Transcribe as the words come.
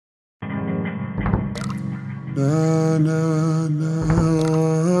Na na na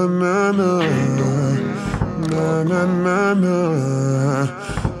na na na na na na.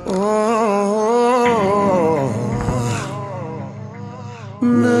 Oh,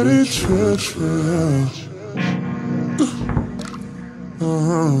 let it chill.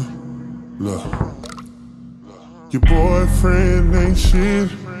 Look, your boyfriend ain't shit.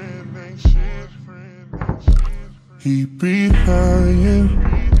 He be lying.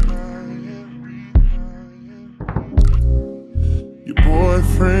 Your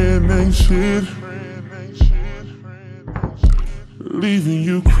boyfriend ain't shit. Leaving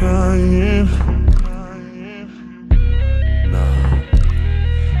you crying. Nah,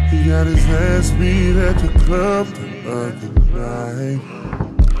 he got his ass beat at the club the other night.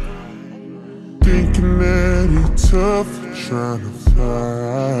 Thinking that he tough, trying to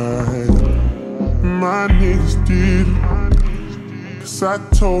fight. My niggas did it, 'cause I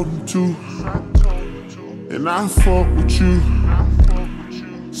told him to. And I fought with you.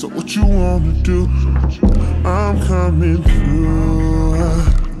 So what you wanna do? I'm coming through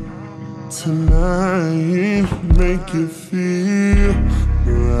tonight, make you feel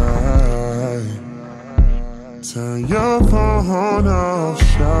right. Turn your phone off,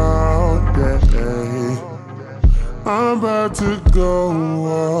 shout that I'm about to go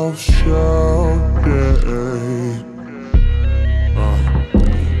off, shout that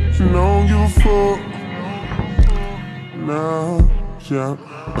don't give a fuck. Now, shout.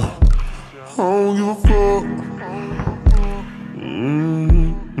 Don't give a fuck.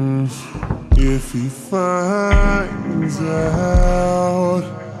 If he finds out.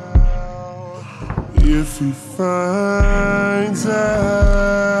 If he finds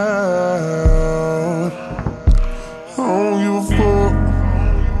out. Don't give a fuck.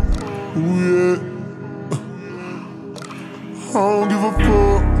 Ooh, yeah. Don't give a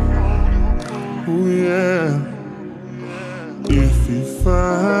fuck. Ooh, yeah. If he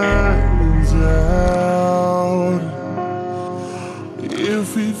finds out, if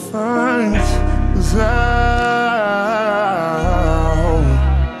he finds out,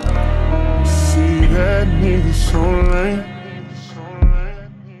 see that nigga so lame.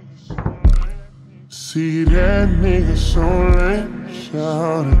 See that nigga so lame,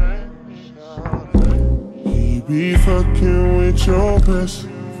 shout it. He be fucking with your best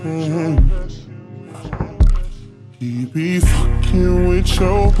friend. He be fucking with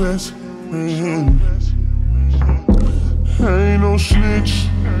your best friend. Ain't no snitch,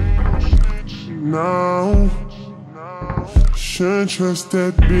 no. Shouldn't trust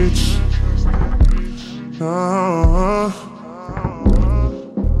that bitch, no.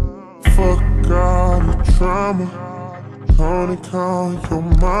 Fuck all the drama. Gonna call your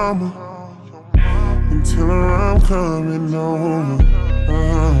mama and tell her I'm coming over.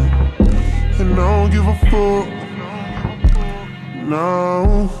 And don't give a fuck.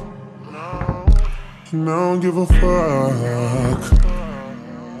 No, don't give a fuck.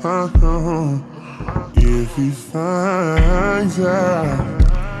 If he finds out,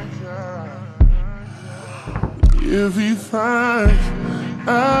 if he finds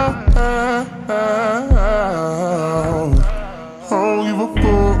out, don't give a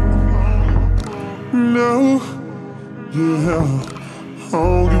fuck. No, yeah,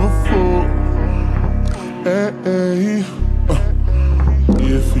 don't give a fuck. Hey.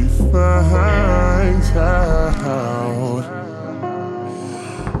 If he finds out,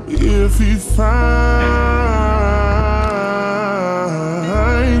 if he finds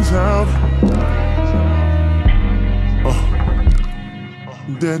out,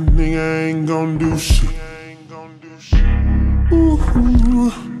 that nigga ain't gon' do shit. Ooh,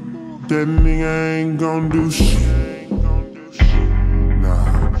 that nigga ain't gon' do shit. Nah,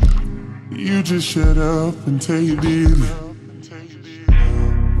 you just shut up and take it easy.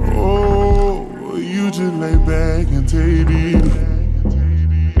 Oh, you just lay back and take it.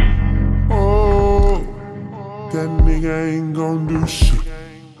 Oh, that nigga ain't gon' do shit.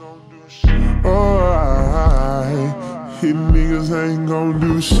 Alright, hit niggas ain't gon'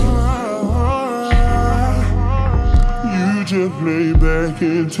 do shit. You just lay back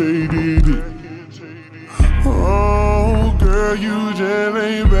and take it. Oh, girl, you just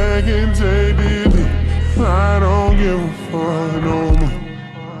lay back and take it. I don't give a fuck no more.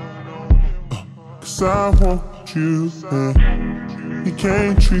 'Cause I want you, and he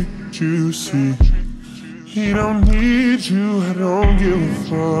can't treat you, see. He don't need you, I don't give a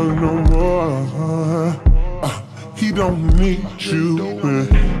fuck no more. He don't need you, and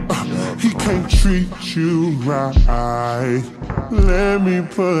he can't treat you right. Let me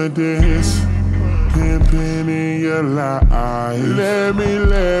put this pin in your life. Let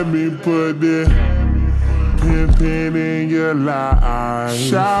me put this pimpin' in your life.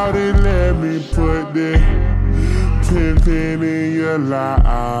 Shout it, let me put the pimpin' in your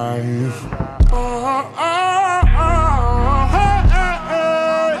life. Oh, oh, oh, hey, hey,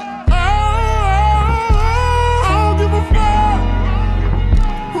 hey. Oh, I don't give a fuck.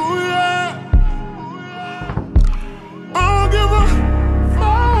 Oh, yeah. I don't give a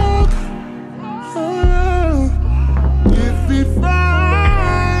fuck. Oh, yeah. If he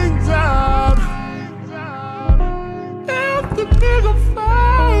finds out, if the nigga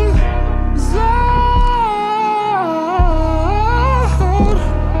finds out,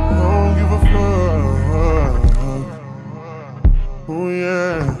 I don't give a fuck. Oh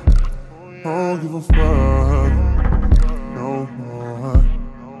yeah, I don't give a fuck no more.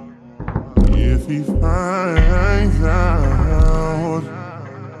 If he finds out,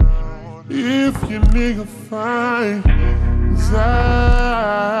 if your nigga finds out.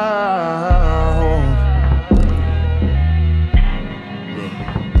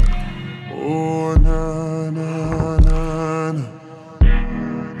 Oh na na na na.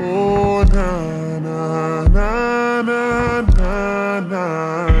 Oh na na na na na na.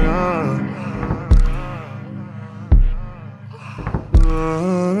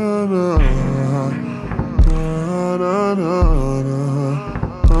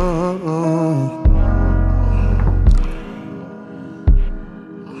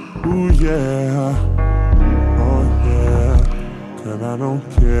 Ooh yeah, oh yeah, 'cause I don't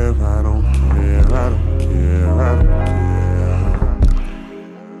care, I don't care, I don't care, I don't care.